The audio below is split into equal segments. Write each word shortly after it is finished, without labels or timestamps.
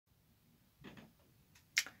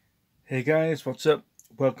Hey guys, what's up?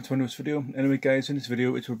 Welcome to my newest video. Anyway guys, in this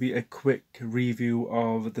video it will be a quick review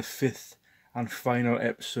of the fifth and final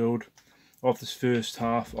episode of this first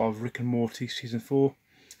half of Rick and Morty season 4.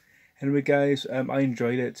 Anyway guys, I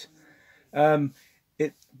enjoyed it.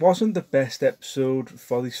 It wasn't the best episode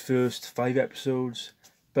for these first 5 episodes,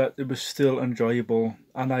 but it was still enjoyable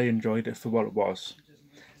and I enjoyed it for what it was.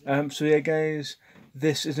 So yeah guys,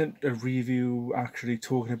 this isn't a review actually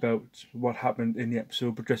talking about what happened in the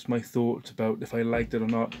episode, but just my thoughts about if I liked it or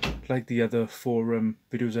not, like the other forum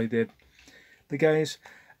videos I did. But guys,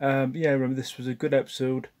 yeah, remember this was a good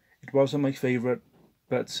episode. It wasn't my favourite,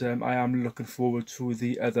 but I am looking forward to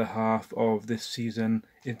the other half of this season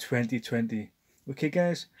in 2020. Okay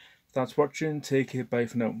guys, thanks for watching, take care, bye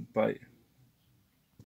for now, bye.